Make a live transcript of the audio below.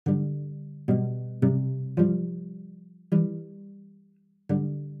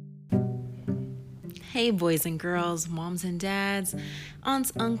Hey, boys and girls, moms and dads,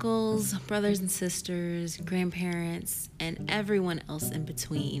 aunts, uncles, brothers and sisters, grandparents, and everyone else in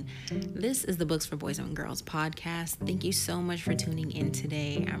between. This is the Books for Boys and Girls podcast. Thank you so much for tuning in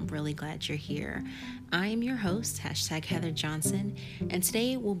today. I'm really glad you're here. I am your host, #Heather Johnson, and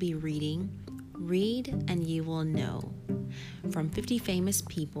today we'll be reading Read and You Will Know from 50 Famous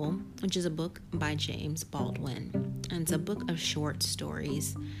People, which is a book by James Baldwin. And it's a book of short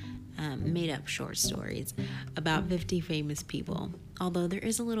stories. Made-up short stories about 50 famous people, although there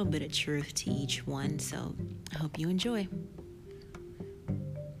is a little bit of truth to each one, so I hope you enjoy.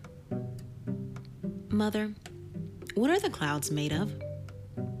 Mother, what are the clouds made of?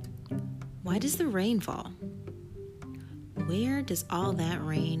 Why does the rain fall? Where does all that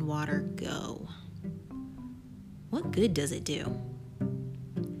rain water go? What good does it do?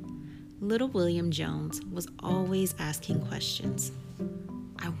 Little William Jones was always asking questions.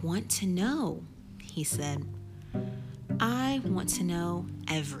 I want to know, he said. I want to know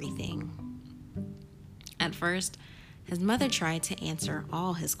everything. At first, his mother tried to answer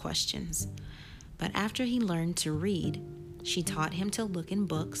all his questions, but after he learned to read, she taught him to look in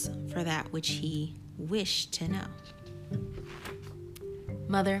books for that which he wished to know.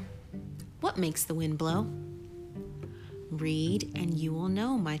 Mother, what makes the wind blow? Read and you will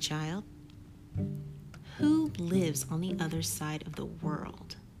know, my child. Who lives on the other side of the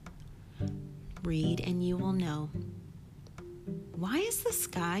world? Read and you will know. Why is the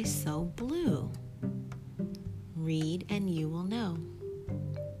sky so blue? Read and you will know.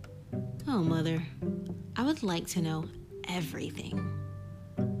 Oh, Mother, I would like to know everything.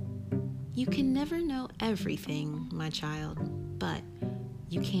 You can never know everything, my child, but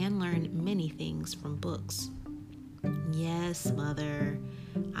you can learn many things from books. Yes, Mother,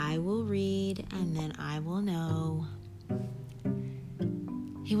 I will read and then I will know.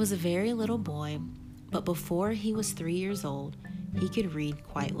 He was a very little boy, but before he was 3 years old, he could read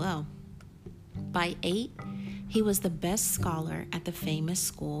quite well. By 8, he was the best scholar at the famous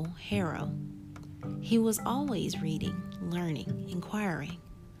school, Harrow. He was always reading, learning, inquiring.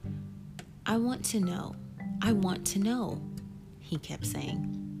 I want to know, he kept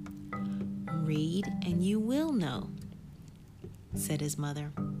saying. Read and you will know, said his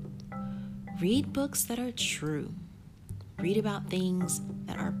mother. Read books that are true. Read about things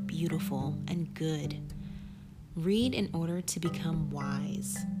that are beautiful and good. Read in order to become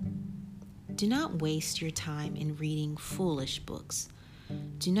wise. Do not waste your time in reading foolish books.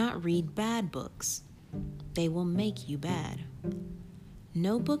 Do not read bad books. They will make you bad.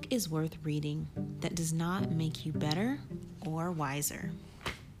 No book is worth reading that does not make you better or wiser.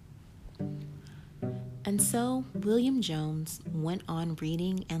 And so William Jones went on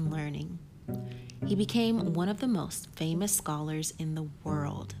reading and learning. He became one of the most famous scholars in the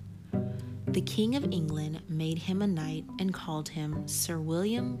world. The King of England made him a knight and called him Sir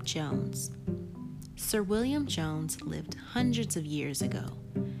William Jones. Sir William Jones lived hundreds of years ago.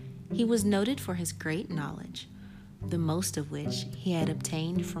 He was noted for his great knowledge, the most of which he had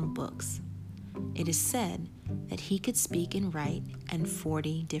obtained from books. It is said that he could speak and write in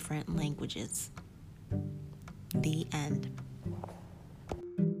 40 different languages. The end.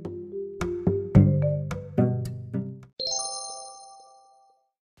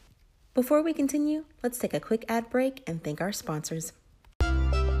 Before we continue, let's take a quick ad break and thank our sponsors.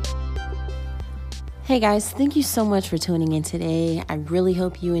 Hey guys, thank you so much for tuning in today. I really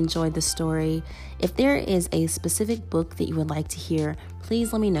hope you enjoyed the story. If there is a specific book that you would like to hear,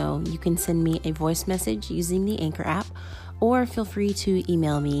 please let me know. You can send me a voice message using the Anchor app, or feel free to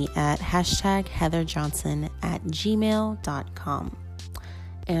email me at #HeatherJohnson@gmail.com.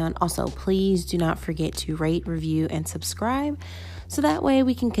 And also, please do not forget to rate, review, and subscribe so that way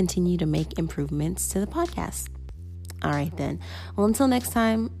we can continue to make improvements to the podcast. All right, then. Well, until next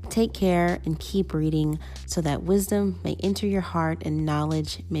time, take care and keep reading so that wisdom may enter your heart and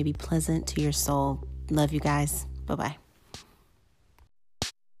knowledge may be pleasant to your soul. Love you guys. Bye-bye.